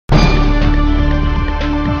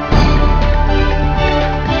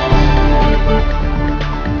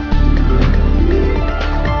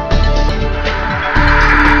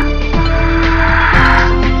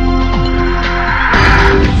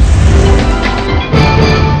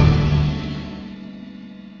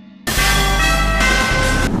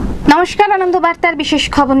আনন্দ বার্তার বিশেষ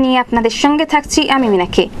খবর নিয়ে আপনাদের সঙ্গে থাকছি আমি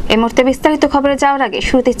মিনাক্ষী। এই মুহূর্তে বিস্তারিত খবরে যাওয়ার আগে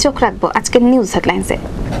শুরুতে চোখ রাখবো আজকের নিউজ হেডলাইন্সে।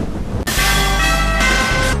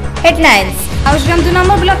 হেডলাইন্স। আউশগ্রাম 2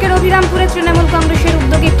 নম্বর ব্লকের অভিরামপুরে তৃণমূল কংগ্রেসের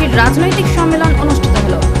উদ্যোগে একটি রাজনৈতিক সম্মেলন অনুষ্ঠিত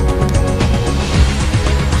হলো।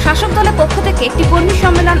 শাসক দলের পক্ষ থেকে একটি কর্মী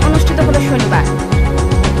সম্মেলন অনুষ্ঠিত হলো শনিবার।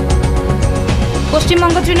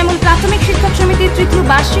 পশ্চিমবঙ্গ তৃণমূল প্রাথমিক শিক্ষক সমিতির তৃতীয়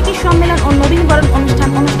বার্ষিকী সম্মেলন ও নবীনবরণ অনুষ্ঠান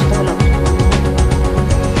অনুষ্ঠিত হলো।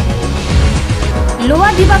 লোয়া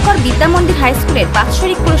দিবাকর বিদ্যা মন্দির হাই স্কুলের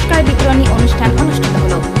বাৎসরিক পুরস্কার বিতরণী অনুষ্ঠান অনুষ্ঠিত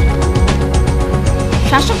হলো।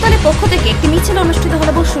 শাসক দলের পক্ষ থেকে একটি মিছিল অনুষ্ঠিত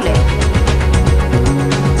হলো বসুলে।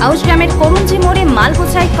 আউশগ্রামের করুঞ্জি মোড়ে মাল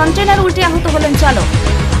বোঝাই কন্টেনার উল্টে আহত হলেন চালক।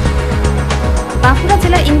 বাঁকুড়া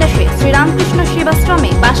জেলার ইন্দাসে শ্রীরামকৃষ্ণ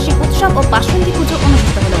সেবাশ্রমে বার্ষিক উৎসব ও বাসন্তী পুজো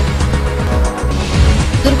অনুষ্ঠিত হলো।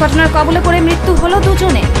 দুর্ঘটনার কবলে পড়ে মৃত্যু হলো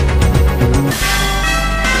দুজনে।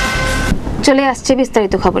 চলে আসছে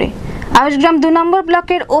বিস্তারিত খবরে। আউশগ্রাম 2 নম্বর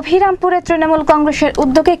ব্লকের অভিরামপুরে তৃণমূল কংগ্রেসের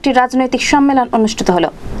উদ্যোগে একটি রাজনৈতিক সম্মেলন অনুষ্ঠিত হলো।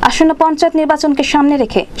 আসন্ন পঞ্চায়েত নির্বাচনকে সামনে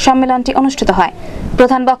রেখে সম্মেলনটি অনুষ্ঠিত হয়।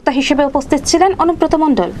 প্রধান বক্তা হিসেবে উপস্থিত ছিলেন অনুব্রত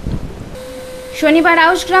মণ্ডল। শনিবার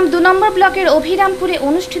আউশগ্রাম 2 নম্বর ব্লকের অভিরামপুরে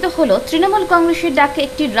অনুষ্ঠিত হলো তৃণমূল কংগ্রেসের ডাকে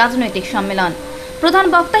একটি রাজনৈতিক সম্মেলন। প্রধান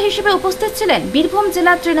বক্তা হিসেবে উপস্থিত ছিলেন বীরভূম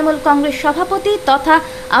জেলা তৃণমূল কংগ্রেস সভাপতি তথা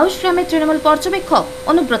আউশগ্রামের তৃণমূল পর্যবেক্ষক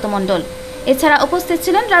অনুব্রত মণ্ডল। এছাড়া উপস্থিত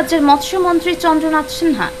ছিলেন রাজ্যের মৎস্যমন্ত্রী চন্দ্রনাথ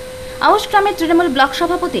সিনহা, আউশগ্রামের তৃণমূল ব্লক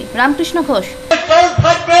সভাপতি রামকৃষ্ণ ঘোষ।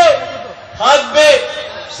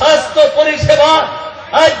 স্বাস্থ্য পরিষেবা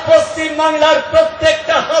আজ পশ্চিম বাংলার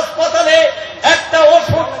প্রত্যেকটা হাসপাতালে একটা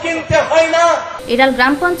ওষুধ কিনতে হয় না। এরাল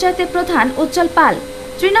গ্রাম পঞ্চায়েতের প্রধান উজ্জ্বল পাল,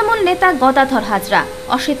 তৃণমূল নেতা গদাধর হাজরা,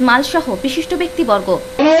 অসিত মাল সহ বিশিষ্ট ব্যক্তিবর্গ।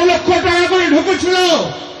 9 লক্ষ টাকা করে ঢুকেছিল,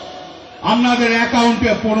 আপনাদের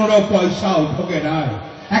অ্যাকাউন্টে 15 পয়সাও ঢোকে নাই।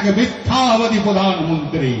 এক মিথ্যাবাদী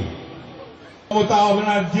প্রধানমন্ত্রী মমতা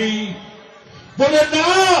ব্যানার্জি বলে না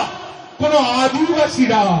কোন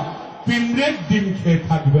আদিবাসীরা পিঁপড়ের ডিম খেয়ে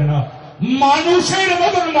থাকবে না, মানুষের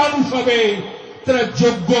মতন মানুষ হবে, তারা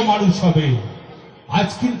যোগ্য মানুষ হবে। আজ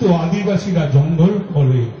কিন্তু আদিবাসীরা জঙ্গল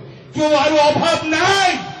করে, কেউ আরো অভাব নাই,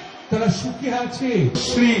 তারা সুখে আছে।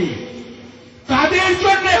 শ্রী কাদের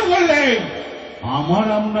জন্য বললে? আমার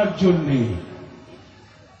আপনার জন্য।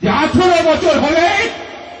 18 বছর হলে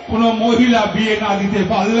কোন মহিলা বিয়ে না দিতে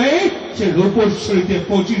পারলে সে রূপশ্রীতে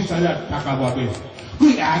 25,000 টাকা পাবে।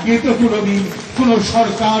 আগে তো কোনদিন কোন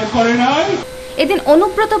সরকার করে নাই। এদিন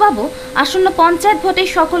অনুব্রত বাবু আসন্ন পঞ্চায়েত ভোটে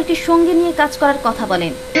সকলকে সঙ্গে নিয়ে কাজ করার কথা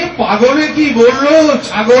বলেন। পাগলে কি বললো,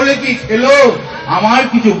 ছাগলে কি খেলো, আমার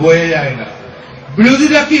কিছু বয়ে যায় না।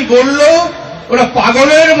 বিরোধীরা কি বললো, ওরা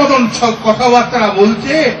পাগলের মতন কথাবার্তা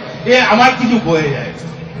বলছে, এ আমার কিছু বয়ে যায়।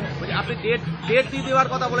 আপনি ডেট দিয়ে দেওয়ার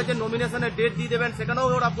কথা বলেছেন, নমিনেশনের ডেট দিয়ে দেবেন, সেখানেও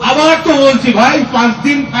ওরা আবার তো বলছি ভাই 5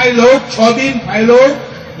 দিন ফাইল হোক, 6 দিন ফাইল হোক,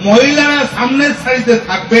 মহিলারা সামনের সারিতে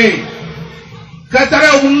থাকবে,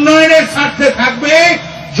 তারা উন্নয়নের স্বার্থে থাকবে,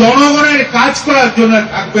 জনগণের কাজ করার জন্য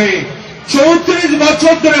থাকবে। 34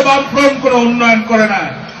 বছর ধরে বামফ্রন্ট কোনো উন্নয়ন করে না।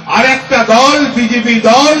 আর একটা দল বিজেপি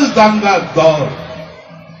দল, দাঙ্গার দল।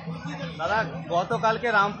 দাদা গতকালকে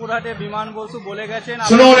রামপুরহাটে বিমান বসু বলে গেছেন,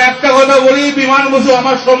 শুনুন একটা কথা বলি, বিমান বসু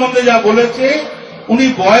আমার সম্বন্ধে যা বলেছে, উনি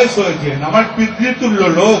বয়স হয়েছেন, আমার পিতৃতুল্য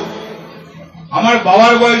লোক, আমার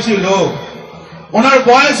বাবার বয়সী লোক। ওনার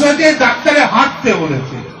বয়স হয়েছে, ডাক্তারে হাঁটতে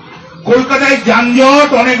বলেছে। কলকাতায় যানজট,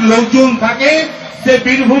 অনেক লোকজন থাকে, সে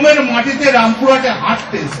বীরভূমের মাটিতে রামপুরহাটে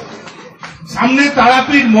হাঁটতে এসেছে। সামনে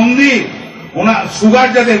তারাপীঠ মন্দির, ওনার সুগার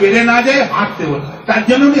যাতে বেড়ে না যায়, হাঁটতে বলে, তার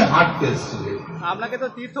জন্য উনি হাঁটতে এসেছিলেন। আপনাকে তো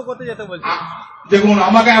তীর্থ করতে যেতে বলছে। দেখুন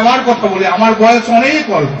আমাকে আবার কথা বলি, আমার বয়স অনেক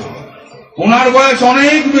অল্প, ওনার বয়স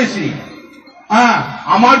অনেক বেশি। হ্যাঁ,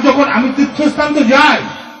 আমার যখন আমি তীর্থস্থান তো যাই,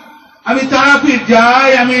 আমি তারাপীঠ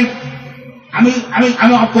যাই, আমি আমি আমি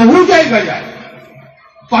আমি বহু জায়গায় যাই,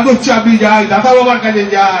 পাদচাপড়ি যাই, দাদা বাবার কাছে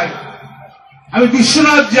যাই, আমি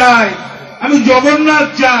বিশ্বনাথ যাই, আমি জগন্নাথ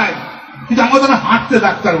যাই, কিন্তু আমার তো হাঁটতে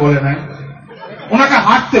ডাক্তার বলে নাই, ওনাকে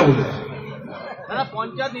হাঁটতে বলে। দাদা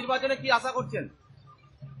পঞ্চায়েত নির্বাচনে কি আশা করছেন?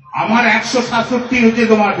 আমার 167 হচ্ছে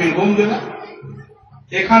তোমার বীরভূম জেলা,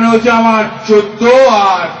 এখানে হচ্ছে আমার 14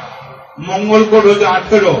 আর মঙ্গলকোট হচ্ছে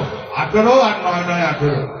 18 আর 9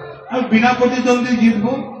 18। আমি বিনা প্রতিদ্বন্দ্বী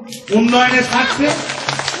জিতবো উন্নয়নের স্বার্থে।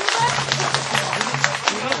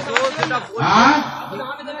 হ্যাঁ,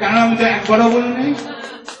 কেন আমি তো একবারও বলি নাই।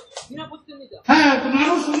 হ্যাঁ,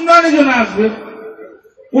 মানুষ উন্নয়নের জন্য আসবে,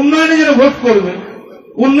 উন্নয়নের জন্য ভোট করবে,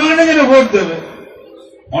 উন্নয়নের জন্য ভোট দেবে।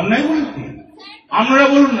 অন্যায় বলছি আপনারা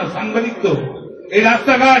বলুন না, সাংবাদিক তো। এই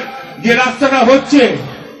রাস্তাঘাট যে রাস্তাটা হচ্ছে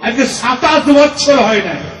আজকে 27 বছর হয়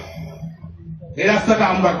নাই, এই রাস্তাটা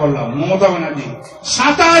আমরা করলাম, মমতা ব্যানার্জি।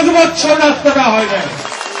 27 বছর রাস্তাটা হয় নাই।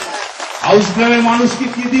 আউশগ্রামের মানুষকে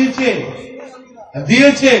কি দিয়েছে?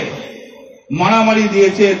 দিয়েছে, মারামারি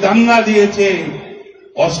দিয়েছে, দাঙ্গা দিয়েছে,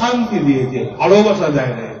 অশান্তি দিয়েছে, ভালোবাসা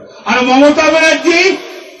দেয় না। আর মমতা ব্যানার্জি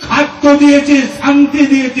খাদ্য দিয়েছে, শান্তি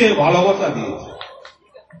দিয়েছে, ভালোবাসা দিয়েছে।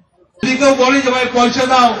 যদি কেউ বলে যে ভাই পয়সা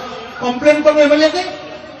দাও, কমপ্লেন করবে এমএলএকে,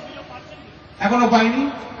 এখনো পাইনি,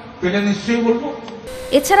 পেলে নিশ্চয়ই বলবো।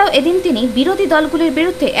 এছাড়াও এদিন তিনি বিরোধী দলগুলির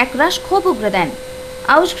বিরুদ্ধে একরাশ ক্ষোভ উগরে দেন।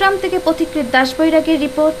 আউশগ্রাম থেকে পথিকৃৎ দাস বৈরাগীর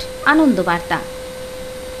রিপোর্ট, আনন্দ বার্তা।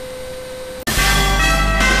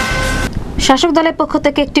 শাসক দলের পক্ষ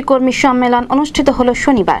থেকে একটি কর্মী সম্মেলন অনুষ্ঠিত হলো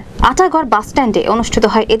শনিবার। আটাগড় বাস স্ট্যান্ডে অনুষ্ঠিত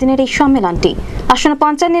হয় এদিনের এই সম্মেলনটি। আসন্ন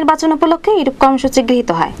পঞ্চায়েত নির্বাচন উপলক্ষে এইরূপ কর্মসূচি গৃহীত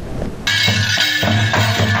হয়।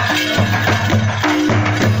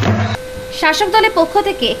 শাসক দলের পক্ষ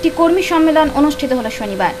থেকে একটি কর্মী সম্মেলন অনুষ্ঠিত হলো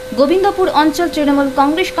শনিবার। গোবিন্দপুর অঞ্চল তৃণমূল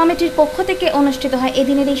কংগ্রেস কমিটির পক্ষ থেকে অনুষ্ঠিত হয়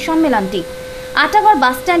এদিনের এই সম্মেলনটি। আটাগড়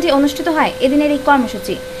বাস স্ট্যান্ডে অনুষ্ঠিত হয় এদিনের এই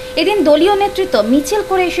কর্মসূচি। এদিন দলীয় নেতৃত্ব মিছিল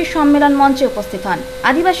করে এসে সম্মেলন মঞ্চে উপস্থিত হন।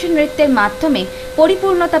 আদিবাসী নৃত্যের মাধ্যমে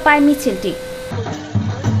পরিপূর্ণতা পায় মিছিলটি।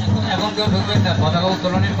 এখন কেউ ঢুকবেন না, পতাকা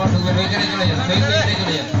উত্তোলনের পর ঢুকবেন, ওইখানে চলে যান,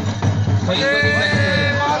 চলে যান।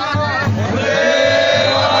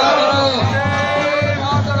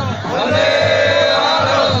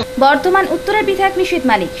 বর্ধমান উত্তরের বিধায়ক নিশীথ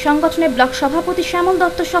মালিক, সংগঠনের ব্লক সভাপতি শ্যামল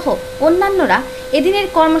দত্ত সহ অন্যান্যরা এদিনের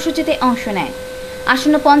কর্মসূচিতে অংশ নেয়।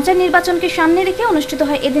 আসন্ন পঞ্চায়েত নির্বাচনকে সামনে রেখে অনুষ্ঠিত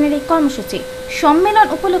হয় এদিনের এই কর্মসূচি। সম্মেলন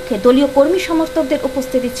উপলক্ষে দলীয় কর্মী সমর্থকদের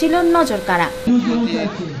উপস্থিতি ছিল নজর কাড়া।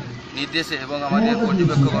 নির্দেশে এবং আমাদের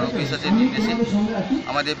পর্যবেক্ষক অফিসারের নির্দেশে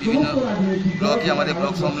আমাদের বিভিন্ন ব্লকে আমাদের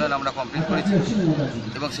ব্লক সম্মেলন আমরা কমপ্লিট করেছি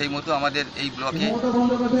এবং সেই মতো আমাদের এই ব্লকে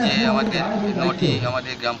যে আমাদের 9টি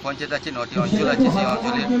আমাদের গ্রাম পঞ্চায়েত আছে, 9টি অঞ্চল আছে, সেই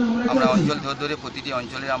অঞ্চলে আমরা অঞ্চল ধরে ধরে প্রতিটি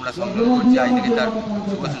অঞ্চলে আমরা সম্মেলন করছি। আজ থেকে তার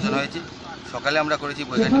শুভ সূচনা হয়েছে। সকালে আমরা করেছি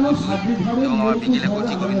বৈজ্ঞানিক এবং আমরা বিকেলে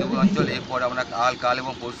করছি গোবিন্দপুর অঞ্চল। এরপর আমরা কাল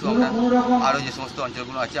এবং পরশু আমরা আরও যে সমস্ত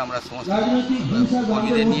অঞ্চলগুলো আছে আমরা সমস্ত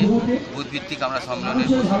কর্মীদের নিয়ে বুথভিত্তিক আমরা সম্মেলনের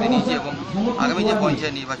প্রস্তুতি নিয়েছি এবং আগামী যে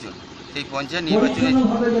পঞ্চায়েত নির্বাচন, সেই পঞ্চায়েত নির্বাচনে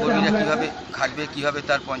কর্মীরা কীভাবে খাটবে, কীভাবে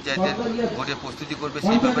তার পঞ্চায়েতের ভোটের প্রস্তুতি করবে,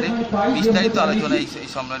 সেই ব্যাপারে বিস্তারিত আলোচনা এই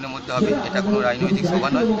সম্মেলনের মধ্যে হবে। এটা কোনো রাজনৈতিক সভা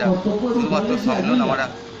নয়, এটা শুধুমাত্র সম্মেলন।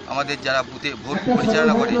 আমাদের যারা বুথে ভোট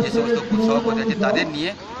পরিচালনা করে যে সমস্ত বুথ সভাপতি আছে তাদের নিয়ে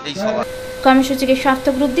এই সভা। কর্মসূচিকে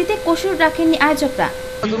সার্থক রূপ দিতে কসুর রাখেননি আয়োজকরা।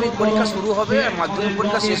 মাধ্যমিক পরীক্ষা শুরু হবে, মাধ্যমিক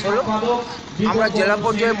পরীক্ষা শেষ হলো। আমরা জেলা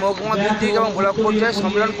পর্যায়ে, মহকুমা ভিত্তিক এবং ব্লক পর্যায়ে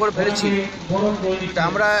সম্মেলন করে ফেলেছি। তা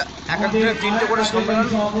আমরা এক একটা 3টে করে সম্মেলন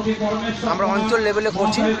আমরা অঞ্চল লেভেলে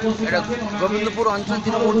করছি। এটা গোবিন্দপুর অঞ্চল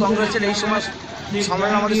তৃণমূল কংগ্রেসের এই সময়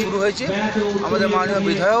সম্মেলন আমাদের শুরু হয়েছে। আমাদের মাননীয়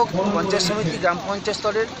বিধায়ক, পঞ্চায়েত সমিতি, গ্রাম পঞ্চায়েত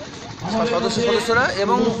স্তরের সদস্যরা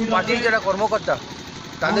এবং পার্টির যারা কর্মকর্তা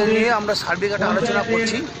তাদের নিয়ে আমরা সার্বিক একটা আলোচনা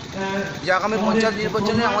করছি যে আগামী পঞ্চায়েত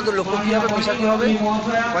নির্বাচনে আমাদের লক্ষ্য কী হবে, পেশা কী হবে,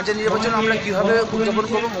 পঞ্চায়েত নির্বাচনে আমরা কীভাবে উদযাপন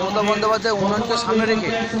করবো। মমতা বন্দ্যোপাধ্যায় উন্নয়নকে সামনে রেখে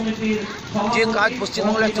যে কাজ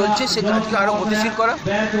পশ্চিমবাংলায় চলছে সে কাজকে আরও গতিশীল করা,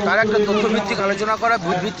 তার একটা তথ্যভিত্তিক আলোচনা করা,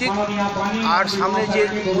 বুথভিত্তিক। আর সামনে যে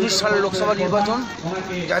 19 সালের লোকসভা নির্বাচন,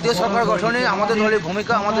 জাতীয় সরকার গঠনে আমাদের দলের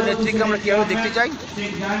ভূমিকা, আমাদের নেতৃত্বকে আমরা কীভাবে দেখতে চাই,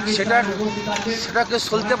 সেটাকে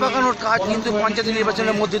সলতে পাকানোর কাজ কিন্তু পঞ্চায়েত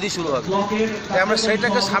নির্বাচনের মধ্যে দিয়ে শুরু হবে। তাই আমরা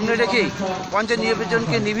সেটাকে সামনে রেখেই পঞ্চায়েত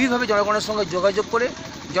নির্বাচনকে নিবিড়ভাবে জনগণের সঙ্গে যোগাযোগ করে,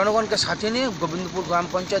 জনগণকে সাথে নিয়ে গোবিন্দপুর গ্রাম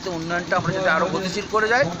পঞ্চায়েতের উন্নয়নটা আমরা যাতে আরও গতিশীল করে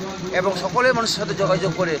যায় এবং সকলের মানুষের সাথে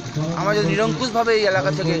যোগাযোগ করে আমরা যদি নিরঙ্কুশভাবে এই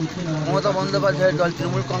এলাকা থেকে মমতা বন্দ্যোপাধ্যায়ের দল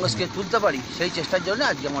তৃণমূল কংগ্রেসকে তুলতে পারি, সেই চেষ্টার জন্য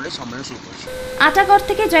আজকে আমরা এই সম্মেলন শুরু করছি। আটাগড়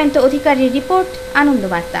থেকে জয়ন্ত অধিকারীর রিপোর্ট, আনন্দ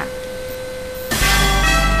বার্তা।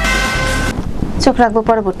 চোখ রাখবো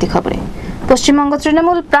পরবর্তী খবরে। পশ্চিমবঙ্গ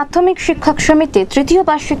তৃণমূল প্রাথমিক শিক্ষক সমিতির 3য়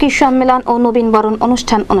বার্ষিকী সম্মেলন ও নবীন বরণ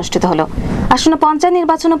অনুষ্ঠান অনুষ্ঠিত হলো। আসন্ন পঞ্চায়েত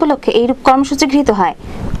নির্বাচন উপলক্ষে এইরূপ কর্মসূচি গৃহীত হয়।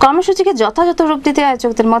 কর্মসূচিকে যথাযথ রূপ দিতে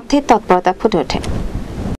আয়োজকদের মধ্যে তৎপরতা ফুটে ওঠে।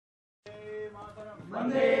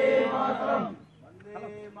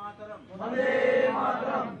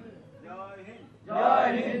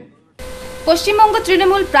 পশ্চিমবঙ্গ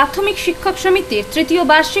তৃণমূল প্রাথমিক শিক্ষক সমিতির 3য়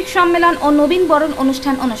বার্ষিক সম্মেলন ও নবীন বরণ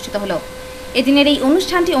অনুষ্ঠান অনুষ্ঠিত হলো। এদিনের এই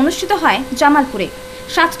অনুষ্ঠানটি অনুষ্ঠিত হয় জামালপুরে।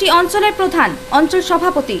 7টি অঞ্চলের প্রধান, অঞ্চল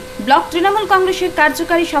সভাপতি, ব্লক তৃণমূল কংগ্রেসের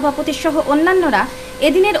কার্যকারী সভাপতি সহ অন্যান্যরা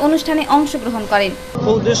এদিনের অনুষ্ঠানে অংশগ্রহণ করেন।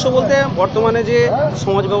 উদ্দেশ্য বলতে বর্তমানে যে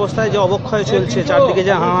সমাজ ব্যবস্থায় যে অবক্ষয় চলছে, চারদিকে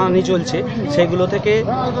যে হানাহানি চলছে, সেগুলো থেকে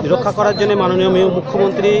রক্ষা করার জন্য মাননীয়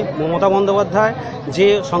মুখ্যমন্ত্রী মমতা বন্দ্যোপাধ্যায় যে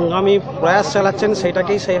সংগ্রামী প্রয়াস চালাচ্ছেন,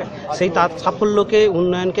 সেটাকেই সেই তার সাফল্যকে,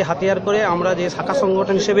 উন্নয়নকে হাতিয়ার করে আমরা যে শাখা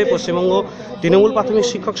সংগঠন হিসেবে পশ্চিমবঙ্গ তৃণমূল প্রাথমিক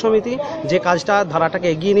শিক্ষক সমিতি যে কাজটা, ধারাটাকে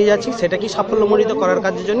এগিয়ে নিয়ে যাচ্ছি, সেটাকেই সাফল্যমণ্ডিত করার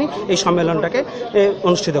কাজের জন্য এই সম্মেলনটাকে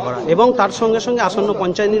অনুষ্ঠিত করা এবং তার সঙ্গে সঙ্গে আসন্ন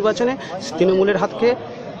পঞ্চায়েত নির্বাচনে তৃণমূলের হাতকে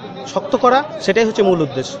শক্ত করা, সেটাই হচ্ছে মূল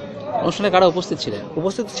উদ্দেশ্য। অনুষ্ঠানে কারা উপস্থিত ছিলেন?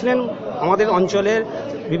 উপস্থিত ছিলেন আমাদের অঞ্চলের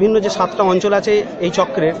বিভিন্ন যে 7টা অঞ্চল আছে এই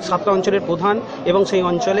চক্রের 7টা অঞ্চলের প্রধান এবং সেই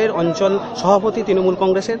অঞ্চলের অঞ্চল সভাপতি তৃণমূল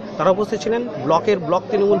কংগ্রেসের তারা উপস্থিত ছিলেন, ব্লকের ব্লক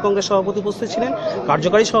তৃণমূল কংগ্রেস সভাপতি উপস্থিত ছিলেন,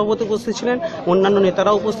 কার্যকারী সভাপতি উপস্থিত ছিলেন, অন্যান্য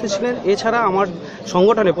নেতারা উপস্থিত ছিলেন। এছাড়া আমার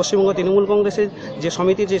সংগঠনে পশ্চিমবঙ্গ তৃণমূল কংগ্রেসের যে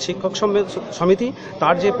সমিতি, যে শিক্ষক সমিতি,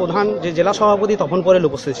 তার যে প্রধান যে জেলা সভাপতি তপন পরেল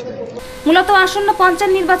উপস্থিত ছিলেন। মূলত আসন্ন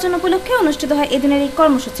পঞ্চায়েত নির্বাচন উপলক্ষে অনুষ্ঠিত হয় এদিনের এই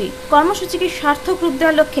কর্মসূচিকে সার্থক রূপ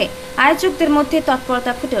দেওয়ার লক্ষ্যে আয়োজকদের মধ্যে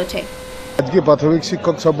তৎপরতা ফুটে ওঠে। আজকে প্রাথমিক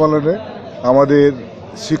শিক্ষক সম্মেলনে আমাদের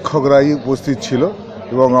শিক্ষকরাই উপস্থিত ছিল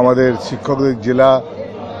এবং আমাদের শিক্ষকদের জেলা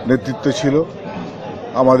নেতৃত্ব ছিল,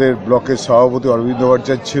 আমাদের ব্লকের সভাপতি অরবিন্দ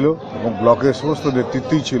ভট্টাচার্য ছিল এবং ব্লকের সমস্ত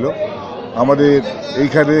নেতৃত্বই ছিল। আমাদের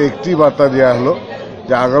এইখানে একটি বার্তা দেওয়া হলো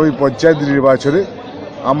যে আগামী পঞ্চায়েত নির্বাচনে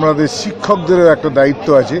আমাদের শিক্ষকদেরও একটা দায়িত্ব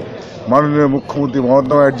আছে। মাননীয় মুখ্যমন্ত্রী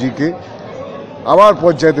মমতা ব্যানার্জিকে আবার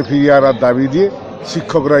পঞ্চায়েতে ফিরিয়ে আনার দাবি দিয়ে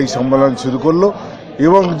শিক্ষকরা এই সম্মেলন শুরু করলো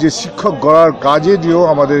এবং যে শিক্ষক গড়ার কাজে দিয়েও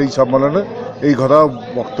আমাদের এই সম্মেলনে এই কথা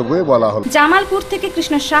বক্তব্যে বলা হলো। জামালপুর থেকে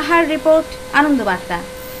কৃষ্ণ সাহার রিপোর্ট, আনন্দবার্তা।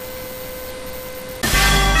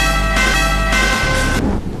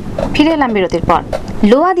 ফিরে এলাম বিরতির পর।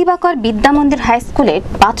 লোয়া দিবাকর বিদ্যা মন্দির হাই স্কুলের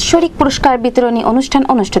বাৎসরিক পুরস্কার বিতরণী অনুষ্ঠান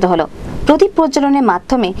অনুষ্ঠিত হলো। প্রদীপ প্রজ্বলনের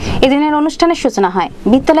মাধ্যমে এদিনের অনুষ্ঠানের সূচনা হয়।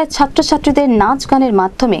 বিদ্যালয়ের ছাত্রছাত্রীদের নাচ গানের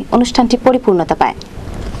মাধ্যমে অনুষ্ঠানটি পরিপূর্ণতা পায়।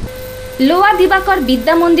 লোয়া দিবাকর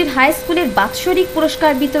বিদ্যা মন্দির হাই স্কুলের বাৎসরিক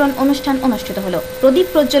পুরস্কার বিতরণ অনুষ্ঠান অনুষ্ঠিত হলো। প্রদীপ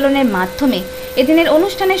প্রজ্বলনের মাধ্যমে এদিনের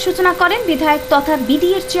অনুষ্ঠানের সূচনা করেন বিধায়ক তথা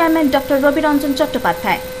বিডিএর চেয়ারম্যান ডক্টর রবিরঞ্জন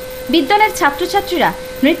চট্টোপাধ্যায়। বিদ্যালয়ের ছাত্রছাত্রীরা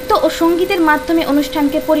নৃত্য ও সঙ্গীতের মাধ্যমে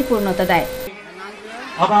অনুষ্ঠানকে পরিপূর্ণতা দেয়।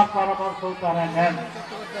 আমার পরামর্শ তারা নেন,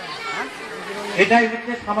 এটাই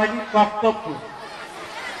হচ্ছে সামাজিক কর্তব্য।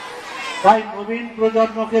 তাই নবীন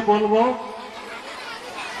প্রজন্মকে বলবো,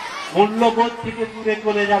 মূল্যবোধ থেকে দূরে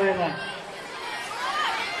চলে যাবে না।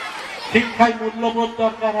 শিক্ষায় মূল্যবোধ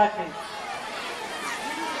দরকার আছে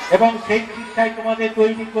এবং সেই শিক্ষায় তোমাদের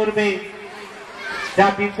তৈরি করবে যা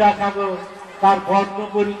বিদ্যাসাগর তার বর্ণ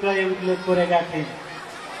পরিচয়ে উল্লেখ করে গেছেন,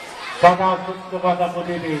 সদা সত্য কথা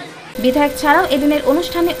বলিবে। বিধায়ক ছাড়াও এদিনের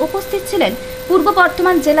অনুষ্ঠানে উপস্থিত ছিলেন পূর্ব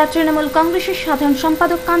বর্ধমান জেলা তৃণমূল কংগ্রেসের সাধারণ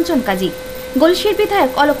সম্পাদক কাঞ্চন কাজী, গলসির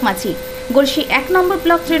বিধায়ক অলোক মাঝি, গলসি 1 নম্বর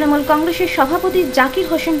ব্লক তৃণমূল কংগ্রেসের সভাপতি জাকির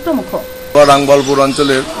হোসেন প্রমুখ। রাঙ্গবলপুর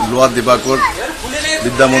অঞ্চলের লোয়া দিবাকর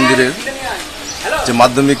বিদ্যা মন্দিরের যে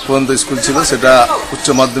মাধ্যমিক পর্যন্ত স্কুল ছিল সেটা উচ্চ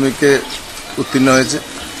মাধ্যমিকে উত্তীর্ণ হয়েছে।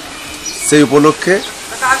 সেই উপলক্ষে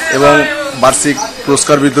এবং বার্ষিক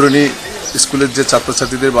পুরস্কার বিতরণী, স্কুলের যে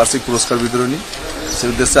ছাত্রছাত্রীদের বার্ষিক পুরস্কার বিতরণী, সেই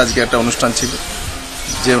উদ্দেশ্যে আজকে একটা অনুষ্ঠান ছিল।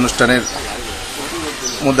 যে অনুষ্ঠানের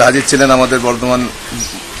মধ্যে হাজির ছিলেন আমাদের বর্ধমান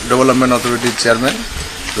ডেভেলপমেন্ট অথরিটির চেয়ারম্যান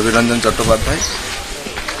রবিরঞ্জন চট্টোপাধ্যায়,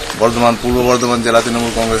 বর্ধমান পূর্ব বর্ধমান জেলা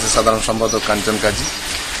তৃণমূল কংগ্রেসের সাধারণ সম্পাদক কাঞ্চন কাজী,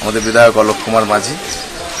 আমাদের বিধায়ক অলোক কুমার মাঝি,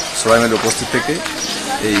 সবাই মিলে উপস্থিত থেকে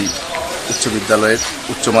এই উচ্চ বিদ্যালয়ের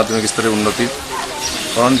উচ্চ মাধ্যমিক স্তরের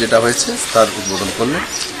উন্নতিকরণ যেটা হয়েছে তার উদ্বোধন করলেন।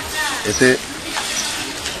 এতে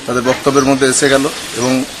তাদের বক্তব্যের মধ্যে এসে গেল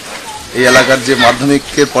এবং এই এলাকার যে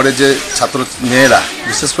মাধ্যমিকের পরে যে ছাত্র মেয়েরা,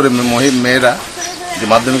 বিশেষ করে মেয়েরা যে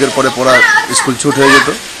মাধ্যমিকের পরে পড়া স্কুল ছুট হয়ে যেত,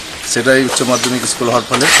 সেটাই উচ্চ মাধ্যমিক স্কুল হওয়ার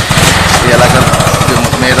ফলে এই এলাকার যে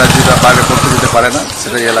মেয়েরা যেটা বাইরে পড়তে যেতে পারে না,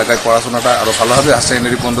 সেটা এই এলাকায় পড়াশোনাটা আরও ভালো হবে, হায়ার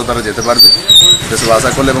সেকেন্ডারি পর্যন্ত তারা যেতে পারবে, এসব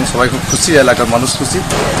আশা করলে এবং সবাই খুব খুশি, এলাকার মানুষ খুশি,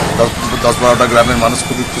 10-12টা গ্রামের মানুষ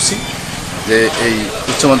খুবই খুশি যে এই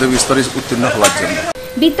উচ্চ মাধ্যমিক স্তরে উত্তীর্ণ হওয়ার জন্য।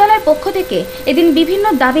 বিদ্যালয়ের পক্ষ থেকে এদিন বিভিন্ন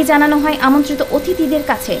দাবি জানানো হয় আমন্ত্রিত অতিথিদের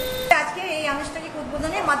কাছে। আজকে এই আনুষ্ঠানিক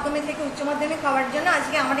উদ্বোধনে মাধ্যমিক থেকে উচ্চ মাধ্যমিক হওয়ার জন্য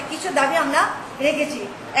আজকে আমাদের কিছু দাবি আমরা রেখেছি।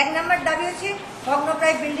 1 নম্বর দাবি হচ্ছে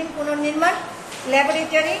ভগ্নপ্রায় বিল্ডিং পুনর্নির্মাণ,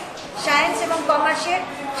 ল্যাবরেটরি, সায়েন্স এবং কমার্সের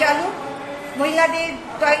চালু, মহিলাদের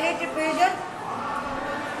টয়লেটের প্রয়োজন,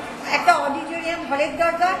 একটা অডিটোরিয়াম হলের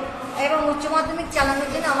দরকার এবং উচ্চ মাধ্যমিক চালানোর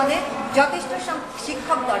জন্য আমাদের যথেষ্ট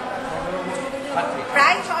শিক্ষক দরকার।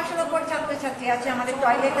 প্রায় 600-র উপর ছাত্রছাত্রী আছে, আমাদের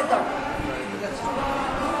টয়লেটের দরকার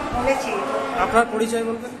বলেছি। আপনার পরিচয়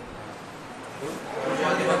বলবেন?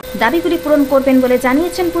 দাবিগুলি পূরণ করবেন বলে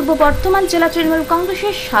জানিয়েছেন পূর্ব বর্ধমান জেলা তৃণমূল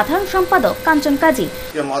কংগ্রেসের সাধারণ সম্পাদক কাঞ্চন কাজী।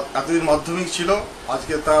 এতদিন মাধ্যমিক ছিল,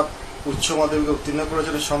 আজকে তার উচ্চ মাধ্যমিকে উত্তীর্ণ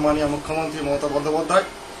করেছেন সম্মানীয় মুখ্যমন্ত্রী মমতা বন্দ্যোপাধ্যায়।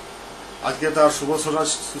 আজকে তার শুভ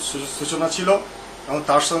সূচনা ছিল এবং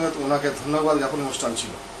তার সঙ্গে ওনাকে ধন্যবাদ জ্ঞাপন অনুষ্ঠান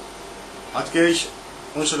ছিল। আজকে এই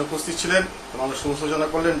অনুষ্ঠানে উপস্থিত ছিলেন এবং শুভ সূচনা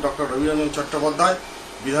করলেন ডক্টর রবিরঞ্জন চট্টোপাধ্যায়,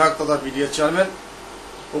 বিধায়ক তথা বিডিএর চেয়ারম্যান।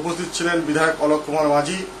 উপস্থিত ছিলেন বিধায়ক অলোক কুমার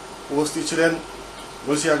মাঝি, উপস্থিত ছিলেন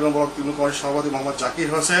গলসি 1 নম্বর ব্লক তৃণমূল কংগ্রেস সভাপতি মোহাম্মদ জাকির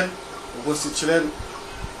হোসেন, উপস্থিত ছিলেন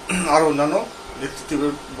আরও অন্যান্য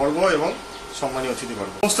নেতৃত্ববর্গ এবং সম্মানীয়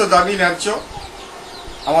অতিথিবর্গ। সমস্ত দাবি ন্যায্য।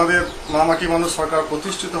 আমাদের মামাটি মানুষ সরকার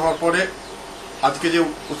প্রতিষ্ঠিত হওয়ার পরে আজকে যে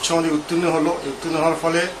উচ্চ মাধ্যমিক উত্তীর্ণ হলো, উত্তীর্ণ হওয়ার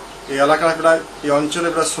ফলে এই এলাকায় প্রায় এই অঞ্চলে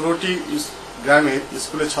প্রায় 16টি গ্রামের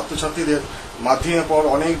স্কুলের ছাত্রছাত্রীদের মাধ্যমিকের পর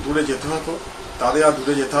অনেক দূরে যেতে হতো, তাদের আর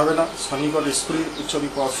দূরে যেতে হবে না, সন্নিকট স্কুলে উচ্চ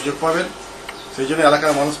মাধ্যমিক পড়ার সুযোগ পাবেন। সেই জন্য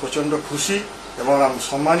এলাকার মানুষ প্রচণ্ড খুশি এবং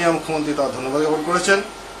সম্মানীয় মুখ্যমন্ত্রী তার ধন্যবাদ জ্ঞাপন করেছেন।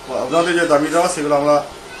 আপনাদের যে দাবি দেওয়া সেগুলো আমরা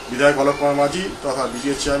বিধায়ক অলোক কুমার মাঝি তথা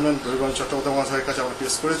বিডিও চেয়ারম্যান রবিগঞ্জ চট্টোপাধ্যায় মহাশয়ের কাছে আমরা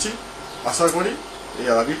পেশ করেছি। আশা করি এই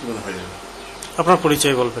দাবি পূরণ হয়ে যাবে। আপনার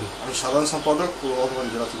পরিচয় বলবেন? আমি সাধারণ সম্পাদক পূর্ব বর্ধমান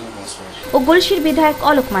জেলা তৃণমূল কংগ্রেস কমিটি ও গলসির বিধায়ক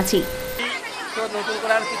অলোক মাঝি। তো নতুন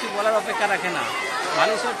করে আর কিছু বলার অপেক্ষা রাখে না,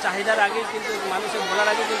 মানুষের চাহিদার আগে কিন্তু মানুষের বলার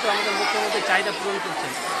আগে কিন্তু আমাদের মুখ্যমন্ত্রী চাহিদা পূরণ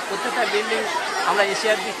করছেন। প্রত্যেকটা বিল্ডিং আমরা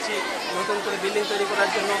এশিয়ার দিচ্ছি, নতুন করে বিল্ডিং তৈরি করার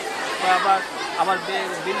জন্য আবার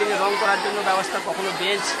বিল্ডিংয়ে রং করার জন্য ব্যবস্থা, কখনো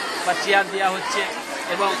বেঞ্চ বা চেয়ার দেওয়া হচ্ছে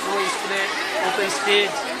এবং কোনো স্কুলে ওপেন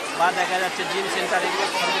স্টেজ বা দেখা যাচ্ছে জিম সেন্টার এগুলো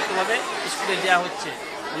সর্বোচ্চভাবে স্কুলে দেওয়া হচ্ছে।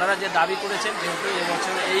 ওনারা যে দাবি করেছেন, যেহেতু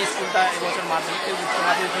এবছর এই স্কুলটা এবছর মাধ্যমিক থেকে উচ্চ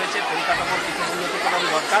মাধ্যমিক হয়েছে, পরিকাঠামোর কিছু উন্নতিকরণ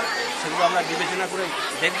দরকার, সেগুলো আমরা বিবেচনা করে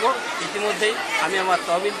দেখব। ইতিমধ্যেই আমি আমার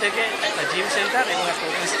তহবিল থেকে একটা জিম সেন্টার এবং একটা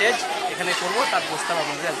ওপেন স্টেজ এখানে করব, তার প্রস্তাব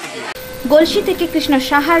আমাদের আজকে দিই। গলসি থেকে কৃষ্ণ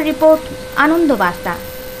সাহার রিপোর্ট, আনন্দ বার্তা।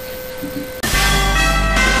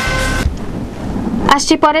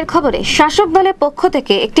 আসছি পরের খবরে। শাসক দলের পক্ষ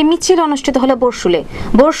থেকে একটি মিছিল অনুষ্ঠিত হলো বরশুলে।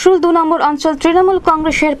 বরশুল 2 নম্বর অঞ্চল তৃণমূল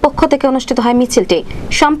কংগ্রেসের পক্ষ থেকে অনুষ্ঠিত হয় মিছিলটি।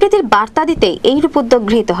 সম্প্রীতির বার্তা দিতেই এইরূপ উদ্যোগ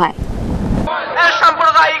গৃহীত হয়।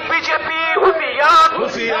 সাম্প্রদায়িক বিজেপি হুঁশিয়ার,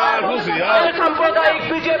 হুঁশিয়ার, হুঁশিয়ার, সাম্প্রদায়িক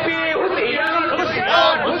বিজেপি হুঁশিয়ার,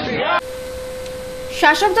 হুঁশিয়ার, হুঁশিয়ার।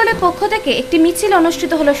 শাসক দলের পক্ষ থেকে একটি মিছিল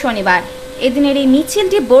অনুষ্ঠিত হলো শনিবার। এদিনের এই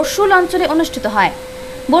মিছিলটি বরশুল অঞ্চলে অনুষ্ঠিত হয়।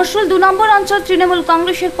 বরশুল 2 নম্বর অঞ্চল তৃণমূল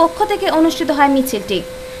কংগ্রেসের পক্ষ থেকে অনুষ্ঠিত হয় মিছিলটি।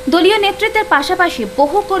 দলীয় নেতৃত্বের পাশাপাশি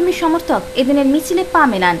বহু কর্মী সমর্থক এদিনের মিছিলে পা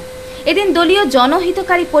মেলান। এদিন দলীয়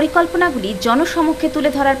জনহিতকারী পরিকল্পনাগুলি জনসমক্ষে তুলে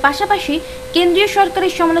ধরার পাশাপাশি কেন্দ্রীয়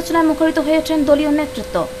সরকারের সমালোচনায় মুখরিত হয়ে ওঠেন দলীয়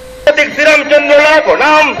নেতৃত্ব। শ্রীরামচন্দ্র লাভ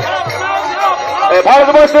নাম,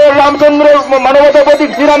 ভারতবর্ষের রামচন্দ্র, মানবতা প্রতীক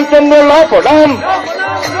শ্রীরামচন্দ্র লাভ নাম,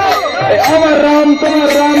 আমার রাম তোমার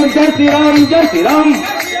রাম, জয় শ্রীরাম, জয় শ্রীরাম,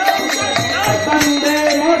 বন্দে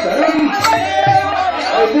মাতরম,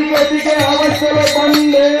 দিকে দিকে আওয়াজ চলে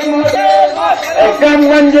বন্দে মাতরম,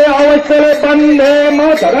 গ্রামগঞ্জে আওয়াজ চলে বন্দে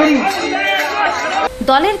মাতরম।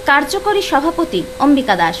 দলের কার্যকরী সভাপতি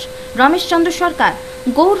অম্বিকা দাস, রমেশ চন্দ্র সরকার,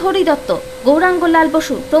 গৌর হরি দত্ত, গৌরাঙ্গ লাল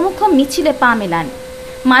বসু প্রমুখ মিছিলে পা মেলান।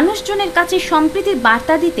 মানুষজনের কাছে সম্প্রীতির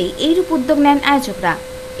বার্তা দিতেই এইরূপ উদ্যোগ নেন আয়োজকরা।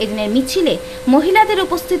 এদিনের মিছিলে মহিলাদের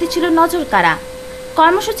উপস্থিতি ছিল নজর কাড়া।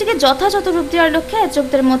 কর্মসূচিকে যথাযথ রূপ দেওয়ার লক্ষ্যে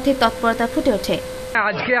আয়োজকদের মধ্যে তৎপরতা ফুটে ওঠে।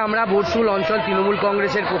 আজকে আমরা বরশুল অঞ্চল তৃণমূল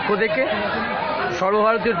কংগ্রেসের পক্ষ থেকে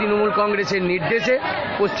সর্বভারতীয় তৃণমূল কংগ্রেসের নির্দেশে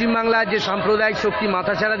পশ্চিমবাংলার যে সাম্প্রদায়িক শক্তি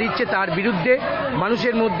মাথাচাড়া দিচ্ছে তার বিরুদ্ধে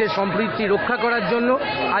মানুষের মধ্যে সম্প্রীতি রক্ষা করার জন্য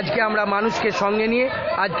আজকে আমরা মানুষকে সঙ্গে নিয়ে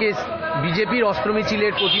আজকে বিজেপির অস্ত্র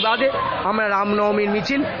মিছিলের প্রতিবাদে আমরা রামনবমীর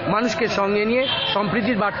মিছিল মানুষকে সঙ্গে নিয়ে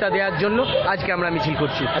সম্প্রীতির বার্তা দেওয়ার জন্য আজকে আমরা মিছিল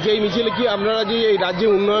করছি। আচ্ছা, এই মিছিলে কি আপনারা যে এই রাজ্যে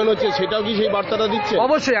উন্নয়ন হচ্ছে সেটাও কি সেই বার্তাটা দিচ্ছে?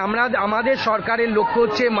 অবশ্যই আমাদের সরকারের লক্ষ্য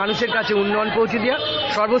হচ্ছে মানুষের কাছে উন্নয়ন পৌঁছে দেওয়া,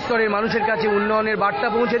 সর্বস্তরের মানুষের কাছে উন্নয়নের বার্তা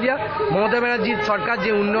পৌঁছে দেওয়া। মমতা ব্যানার্জির সরকার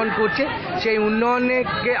যে উন্নয়ন করছে সেই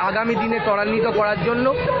উন্নয়নকে আগামী দিনে ত্বরান্বিত করার জন্য,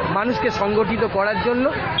 মানুষকে সংগঠিত করার জন্য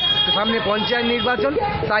সামনে পঞ্চায়েত নির্বাচন,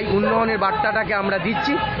 তাই উন্নয়নের বার্তাটাকে আমরা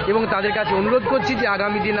দিচ্ছি এবং তাদের কাছে অনুরোধ করছি যে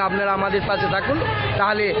আগামী দিনে আপনারা আমাদের পাশে থাকুন,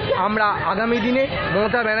 তাহলে আমরা আগামী দিনে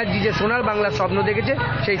মমতা ব্যানার্জি যে সোনার বাংলার স্বপ্ন দেখেছে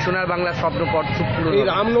সেই সোনার বাংলার স্বপ্ন পূরণ। এই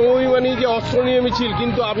রামনবমী মানে যে অস্ত্র নিয়ে মিছিল,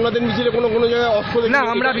 কিন্তু আপনাদের মিছিলে কোনো জায়গায় অস্ত্র না,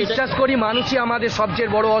 আমরা বিশ্বাস করি মানুষই আমাদের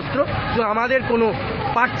সবচেয়ে বড় অস্ত্র। আমাদের কোনো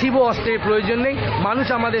পার্থিব অস্ত্রের প্রয়োজন নেই, মানুষ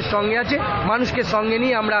আমাদের সঙ্গে আছে, মানুষকে সঙ্গে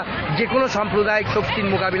নিয়ে আমরা যে কোনো সাম্প্রদায়িক শক্তির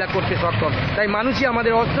মোকাবিলা করতে সক্ষম। তাই মানুষই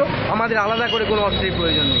আমাদের অস্ত্র, আমাদের আলাদা করে কোনো অস্ত্রের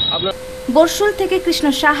প্রয়োজন নেই। বরশুল থেকে কৃষ্ণ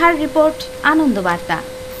সাহার রিপোর্ট, আনন্দ বার্তা।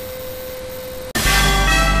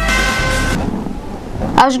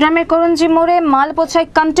 আশগ্রামের করঞ্জি মোড়ে মাল বোঝাই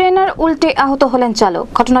কন্টেইনার উল্টে আহত হলেন চালক।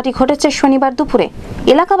 ঘটনাটি ঘটেছে শনিবার দুপুরে।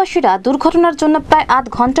 এলাকাবাসীরা দুর্ঘটনার জন্য প্রায় আধ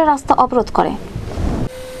ঘন্টা রাস্তা অবরোধ করে।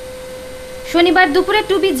 শনিবার দুপুরে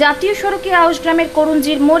টুবি জাতীয় সড়কে আউশগ্রামের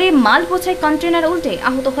করঞ্জির মোড়ে মাল বোঝাই কন্টেইনার উল্টে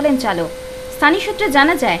আহত হলেন চালক। স্থানীয় সূত্রে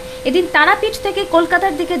জানা যায়, এদিন তারাপীঠ থেকে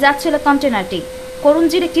কলকাতার দিকে যাচ্ছিল কন্টেইনারটি।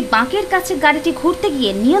 করঞ্জির একটি বাঁকের কাছে গাড়িটি ঘুরতে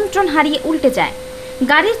গিয়ে নিয়ন্ত্রণ হারিয়ে উল্টে যায়।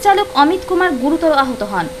 গাড়ির চালক অমিত কুমার গুরুতর আহত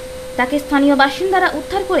হন। তাকে স্থানীয় বাসিন্দারা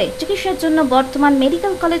উদ্ধার করে চিকিৎসার জন্য বর্ধমান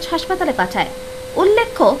মেডিকেল কলেজ হাসপাতালে পাঠায়।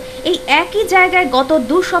 উল্লেখ্য, এই একই জায়গায় গত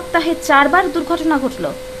 2 সপ্তাহে 4 বার দুর্ঘটনা ঘটল।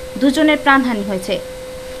 দুজনের প্রাণহানি হয়েছে।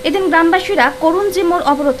 এদিন গ্রামবাসীরা করঞ্জি মোড়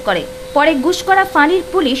অবরোধ করে। পরে গুসকরা ফাঁড়ির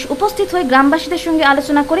পুলিশ উপস্থিত হয়ে গ্রামবাসীদের সঙ্গে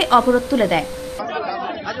আলোচনা করে অবরোধ তুলে দেয়।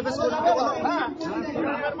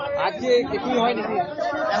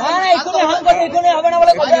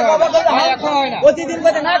 প্রতিদিন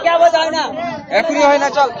না, কে হয় না, এখনই হয় না,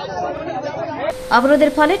 চল।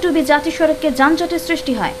 অবরোধের ফলে টুবি জাতীয় সড়কে যানজটের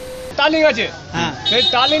সৃষ্টি হয়। টার্নিং আছে, সেই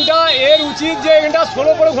টার্নিংটা এর উচিত যে এটা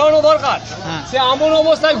 16 করে ঘোরানো দরকার। সে এমন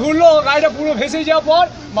অবস্থায় ঘুরলো, গাড়িটা পুরো ভেসে যাওয়ার পর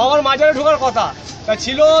বাবার মাজারে ঢোকার কথা। তা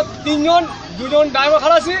ছিল 3 জন, 2 জন ড্রাইভার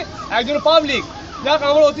খালাসি, 1 জন পাবলিক। যাক,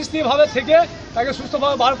 আমরা অতি স্থিরভাবে থেকে তাকে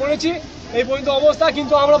সুস্থভাবে বার করেছি এই পর্যন্ত অবস্থা।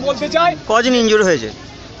 কিন্তু আমরা বলতে চাই, কজন ইনজুরি হয়েছে?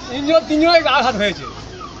 ইঞ্জুর 3 জনের আঘাত হয়েছে।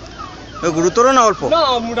 গুরুতর না অল্প? না,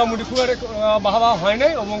 মোটামুটি খুব একটা বাহবা হয়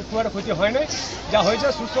নাই এবং খুব একটা ক্ষতি হয় নাই। যা হয়েছে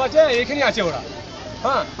সুস্থ আছে, এখানেই আছে ওরা।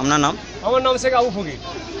 হ্যাঁ, আপনার নাম? আমার নাম শেখ আবু ফকির।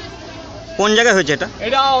 কোন জায়গায় হয়েছে এটা?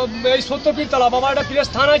 এটা এই 70 পীরতলা বাবা, একটা প্রেস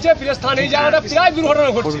স্থান আছে, প্রেস স্থান। এই জায়গাটা প্রায় দুর্ঘটনা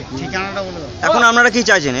ঘটছে। এখন আপনারা কি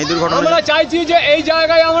চাইছেন এই দুর্ঘটনা? আমরা চাইছি যে এই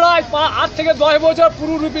জায়গায় আমরা 8 থেকে 10 বছর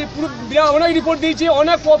পুরো অনেক রিপোর্ট দিয়েছি,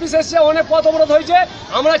 অনেক অফিস এসছে, অনেক পথ অবরোধ হয়েছে।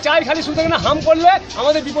 আমরা চাই খালি শুধু এখানে হাম করলে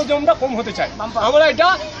আমাদের বিপজ্জনকটা কম হতে চাই।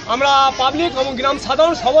 আমরা পাবলিক এবং গ্রাম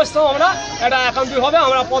সাধারণ সমস্ত আমরা এটা একান্তভাবে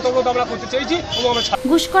আমরা পথ অবরোধ আমরা করতে চাইছি। এবং আমরা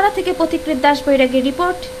ঘুষকরা থেকে প্রতিকৃত দাস বৈরাগীর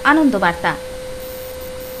রিপোর্ট, আনন্দ বার্তা।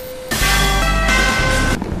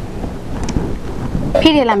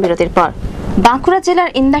 ফিরে এলাম বিরতির পর। বাঁকুড়া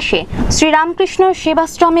জেলার ইন্দাসে শ্রীরামকৃষ্ণ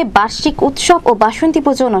সেবাশ্রমে বার্ষিক উৎসব ও বাসন্তী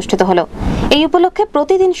পুজো অনুষ্ঠিত হলো। এই উপলক্ষে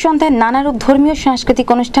প্রতিদিন সন্ধ্যায় নানারূপ ধর্মীয় সাংস্কৃতিক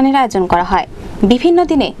অনুষ্ঠানের আয়োজন করা হয়। বিভিন্ন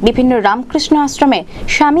দিনে বিভিন্ন রামকৃষ্ণ আশ্রমে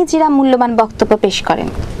স্বামীজিরা মূল্যবান বক্তব্য পেশ করেন।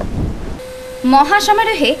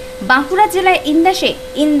 মহাসমারোহে বাঁকুড়া জেলায় ইন্দাসে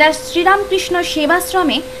ইন্দাস শ্রীরামকৃষ্ণ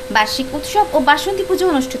সেবাশ্রমে বার্ষিক উৎসব ও বাসন্তী পুজো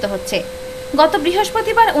অনুষ্ঠিত হচ্ছে। গত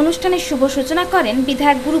বৃহস্পতিবার অনুষ্ঠানের শুভ সূচনা করেন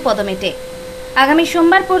বিধায়ক গুরুপদ মেটে। আগামী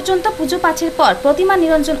সোমবার পর্যন্ত পুজো পাঠের পর প্রতিমা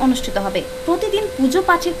নিরঞ্জন অনুষ্ঠিত হবে। প্রতিদিন পুজো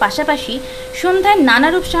পাঠের পাশাপাশি সন্ধ্যায়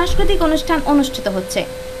নানারূপ সাংস্কৃতিক অনুষ্ঠান অনুষ্ঠিত হচ্ছে।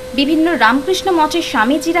 বিভিন্ন রামকৃষ্ণ মঠের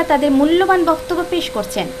স্বামীজিরা তাদের মূল্যবান বক্তব্য পেশ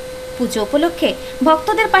করছেন। পুজো উপলক্ষে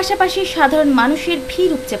ভক্তদের পাশাপাশি সাধারণ মানুষের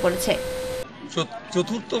ভিড় উপচে পড়েছে।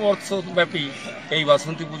 চতুর্থ বর্ষব্যাপী এই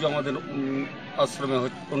বাসন্তী পুজো আমাদের আশ্রমে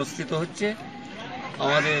অনুষ্ঠিত হচ্ছে।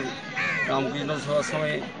 আমাদের রামকৃষ্ণ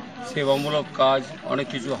সেবাশ্রমে সেবামূলক কাজ অনেক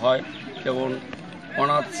কিছু হয়, যেমন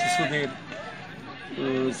অনাথ শিশুদের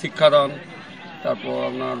শিক্ষাদান, তারপর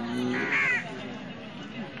আপনার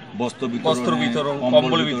বস্ত্র বিতরণ,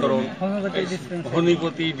 কম্বল বিতরণ,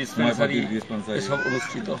 হোমিওপ্যাথি ডিসপেন্সারি এসব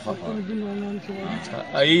অনুষ্ঠিত হয়। আচ্ছা,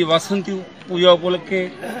 এই বাসন্তী পূজা উপলক্ষে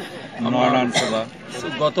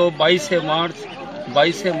গত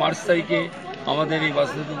 22শে মার্চ তারিখে আমাদের এই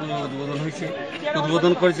বাসন্তী পুজো উদ্বোধন হয়েছে।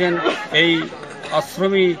 উদ্বোধন করেছেন এই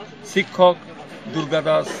আশ্রমী শিক্ষক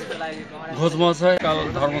দুর্গাদাস ঘোষ মহাশয়। কাল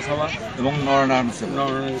ধর্মসভা এবং নরনারায়ণ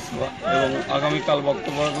সভা এবং আগামীকাল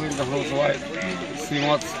বক্তব্য রাখবেন ধর্মসভায়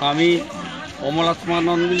শ্রীমৎ স্বামী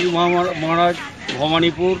অমলাত্মানন্দজি মহারাজ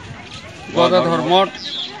ভবানীপুর গদাধর মঠ,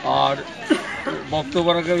 আর বক্তব্য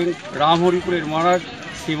রাখবেন রামহরিপুরের মহারাজ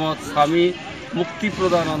শ্রীমৎ স্বামী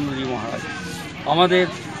মুক্তিপ্রদানন্দজি মহারাজ। আমাদের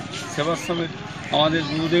সেবাশ্রমের আমাদের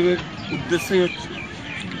গুরুদেবের উদ্দেশ্যই হচ্ছে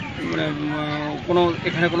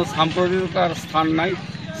এখানে কোনো সাম্প্রদায়িকতার স্থান নাই,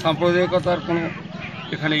 সাম্প্রদায়িকতার কোনো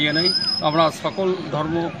এখানে ইয়ে নেই। আমরা সকল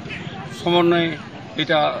ধর্ম সমন্বয়ে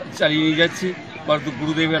এটা চালিয়ে নিয়ে যাচ্ছি, বা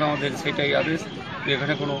গুরুদেবের আমাদের সেটাই আদেশ যে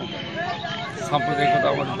এখানে কোনো সাম্প্রদায়িকতা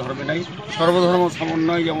আমাদের ধর্মে নাই। সর্বধর্ম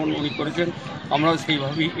সমন্বয় যেমন উনি করেছেন, আমরাও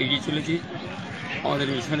সেইভাবেই এগিয়ে চলেছি। আমাদের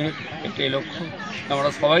মিশনের একটাই লক্ষ্য, আমরা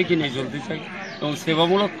সবাইকে নিয়ে চলতে চাই এবং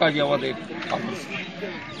সেবামূলক কাজে আমাদের আদর্শ।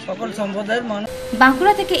 সকল সম্প্রদায়ের মানুষ।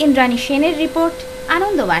 বাঁকুড়া থেকে ইন্দ্রাণী সেনের রিপোর্ট,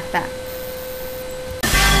 আনন্দ বার্তা।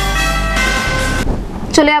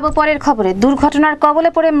 চলে যাব পরের খবরে। দুর্ঘটনার কবলে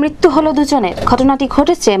পড়ে মৃত্যু হলো দুজনের। ঘটনাটি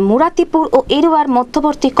ঘটেছে মুরাতিপুর ও এরুয়ার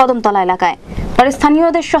মধ্যবর্তী কদমতলা এলাকায়। পরে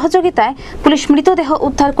স্থানীয়দের সহযোগিতায় পুলিশ মৃতদেহ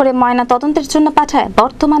উদ্ধার করে ময়না তদন্তের জন্য পাঠায়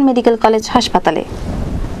বর্ধমান মেডিকেল কলেজ হাসপাতালে।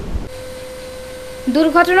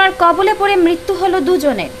 দুর্ঘটনার কবলে পড়ে মৃত্যু হলো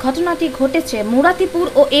দুজনের। ঘটনাটি ঘটেছে মুরাতিপুর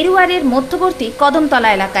ও এরুয়ারের মধ্যবর্তী কদমতলা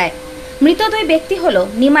এলাকায়। মৃত দুই ব্যক্তি হলো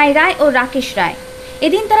নিমাই রায় ও রাকেশ রায়।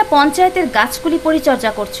 এদিন তারা পঞ্চায়েতের গাছগুলি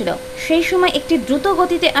পরিচর্যা করছিল। সেই সময় একটি দ্রুত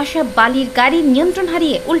গতিতে আসা বালির গাড়ি নিয়ন্ত্রণ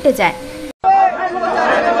হারিয়ে উল্টে যায়।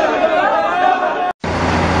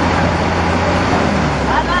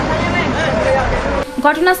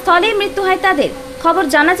 ঘটনাস্থলেই মৃত্যু হয় তাদের। খবর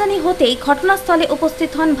জানাজানি হতেই ঘটনাস্থলে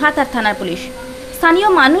উপস্থিত হন ভাতার থানার পুলিশ। স্থানীয়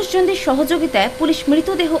মানুষজনদের সহযোগিতায় পুলিশ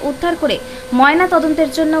মৃতদেহ উদ্ধার করে ময়না তদন্তের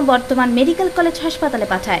জন্য বর্ধমান মেডিকেল কলেজ হাসপাতালে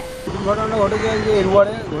পাঠায়। ঘটনাটা ঘটেছে যে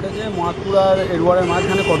এরুয়ারে ঘটেছে, মহাপুর আর এরুয়ারের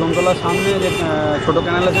মাঝখানে কদমতলার সামনে যে ছোটো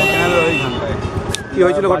ক্যানেল আছে, ক্যানেলের ওইখানটায় কী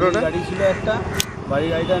হয়েছিল ঘটনাটা? গাড়ি ছিল একটা, বাড়ির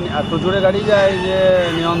গাড়িটা এত জোরে গাড়ি যায় যে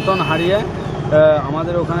নিয়ন্ত্রণ হারিয়ে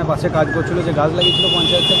আমাদের ওখানে পাশে কাজ করছিল, যে গাছ লাগিয়েছিল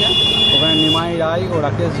পঞ্চায়েত থেকে, ওখানে নিমাই রায় ও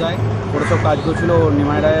রাকেশ রায় ওরা সব কাজ করছিল।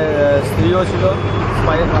 নিমাই রায়ের স্ত্রীও ছিল,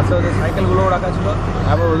 পায়ের পাশে ওদের সাইকেলগুলোও রাখা ছিল।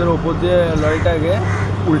 তারপর ওদের ওপর দিয়ে লরিটা গিয়ে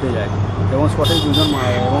উল্টে যায় এবং স্পটে দুজন মারা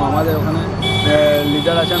যায়। এবং আমাদের ওখানে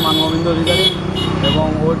লিডার আছেন মানগোবিন্দ অধিকারী এবং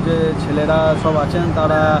ওর যে ছেলেরা সব আছেন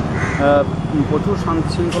তারা প্রচুর শান্তি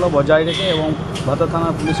শৃঙ্খলা বজায় রেখে এবং ভাতা থানা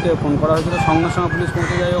পুলিশকে ফোন করা হয়েছিল, সঙ্গে সঙ্গে পুলিশ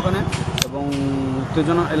পৌঁছে যায় ওখানে এবং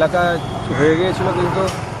উত্তেজনা এলাকা হয়ে গিয়েছিল, কিন্তু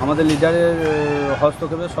আমাদের লিডারের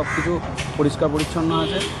হস্তক্ষেপে সব কিছু পরিষ্কার পরিচ্ছন্ন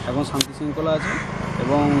আছে, এখন শান্তি শৃঙ্খলা আছে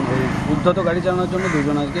এবং এই উদ্ধত গাড়ি চালানোর জন্য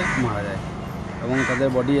দুজন আজকে মারা যায় এবং তাদের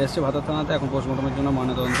বডি এসছে ভাতা থানাতে, এখন পোস্টমর্টমের জন্য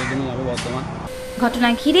ময়নাতদন্তের জন্য যাবে বর্তমান। ঘটনা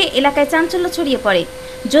ঘিরে এলাকায় চাঞ্চল্য ছড়িয়ে পড়ে,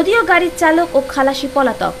 যদিও গাড়ির চালক ও খালাসি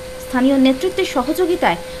পলাতক। স্থানীয় নেতৃত্বের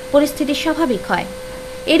সহযোগিতায় পরিস্থিতি স্বাভাবিক হয়।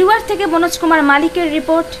 এরুয়ার থেকে মনোজ কুমার মালিকের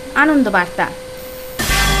রিপোর্ট, আনন্দ বার্তা।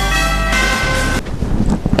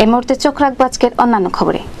 এই মুহূর্তে চোখ রাখবো আজকের অন্যান্য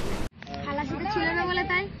খবরে। খালাসিতে ছিল না বলে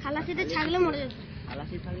তাই খালাসিতে থাকলে মরে যেত।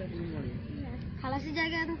 খালাসি থাকলে তুমি মরে যেত। খালাসি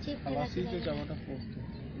জায়গা একদম ঠিক ঠিক আছে। খালাসি তো জায়গাটা পড়তো।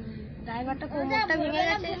 ড্রাইভারটা কোমরটা ভেঙে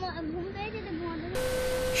গেছে।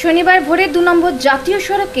 শনিবার ভোরে 2 নম্বর জাতীয়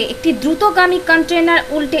সড়কে একটি দ্রুতগামী কন্টেইনার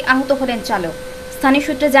উল্টে আহত হলেন চালক। স্থানীয়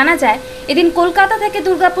সূত্রে জানা যায়, এদিন কলকাতা থেকে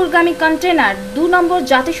দুর্গাপুরগামী কন্টেইনার 2 নম্বর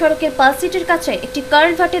জাতীয় সড়কের পালসিটের কাছে একটি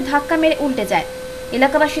কালভার্টে ধাক্কা মেরে উল্টে যায়।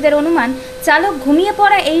 এলাকাবাসীদের অনুমান, চালক ঘুমিয়ে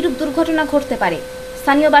পড়া এইরূপ দুর্ঘটনা ঘটতে পারে।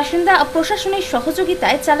 স্থানীয় বাসিন্দা ও প্রশাসনের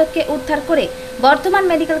সহযোগিতায় চালককে উদ্ধার করে বর্ধমান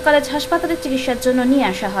মেডিকেল কলেজ হাসপাতালে চিকিৎসার জন্য নিয়ে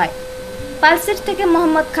আসা হয়। পালসিট থেকে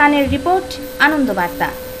মোহাম্মদ খানের রিপোর্ট, আনন্দ বার্তা।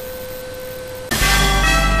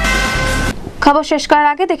 খবর শেষ করার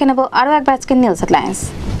আগে দেখে নেব আরো একবার আজকের নিউজ হেডলাইন্স।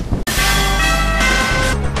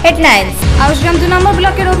 হেডলাইন্স। আউশগ্রাম 2 নম্বর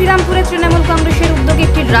ব্লকের অভিরামপুরে তৃণমূল কংগ্রেসের উদ্যোগে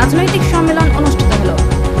একটি রাজনৈতিক সম্মেলন অনুষ্ঠিত হলো।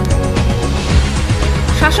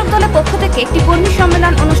 শাসক দলের পক্ষ থেকে একটি কর্মী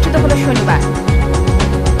সম্মেলন অনুষ্ঠিত হলো শনিবার।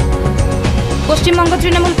 পশ্চিমবঙ্গ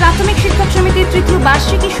তৃণমূল প্রাথমিক শিক্ষক সমিতির 3য়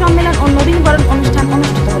বার্ষিকী সম্মেলন ও নবীনবরণ অনুষ্ঠান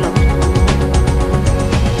অনুষ্ঠিত হলো।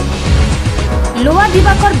 লোয়া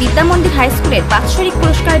দিবাকর বিদ্যামন্দির হাই স্কুলের বাৎসরিক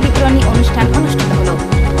পুরস্কার বিতরণী অনুষ্ঠান অনুষ্ঠিত হলো।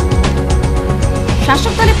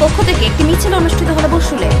 শাসক দলের পক্ষ থেকে একটি মিছিল অনুষ্ঠিত হলো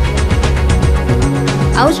বসুলে।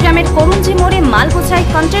 আউশগ্রামের করুঞ্জি মোড়ে মাল বোঝাই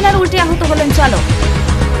কন্টেনার উল্টে আহত হলেন চালক।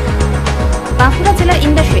 বাঁকুড়া জেলার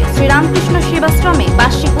ইন্দাসে শ্রীরামকৃষ্ণ সেবাশ্রমে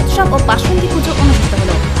বার্ষিক উৎসব ও বাসন্তী পুজো অনুষ্ঠিত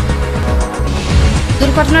হলো।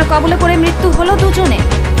 দুর্ঘটনার কবলে পড়ে মৃত্যু হলো 2 জনের।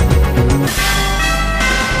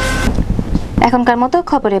 এখনকার মতো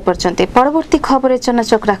খবর এ পর্যন্ত। পরবর্তী খবরের জন্য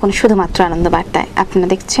চোখ রাখুন শুধুমাত্র আনন্দ বার্তায়। আপনারা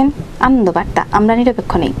দেখছেন আনন্দ বার্তা, আমরা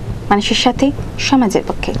নিরপেক্ষ নেই, মানুষের সাথে, সমাজের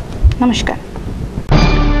পক্ষে। নমস্কার।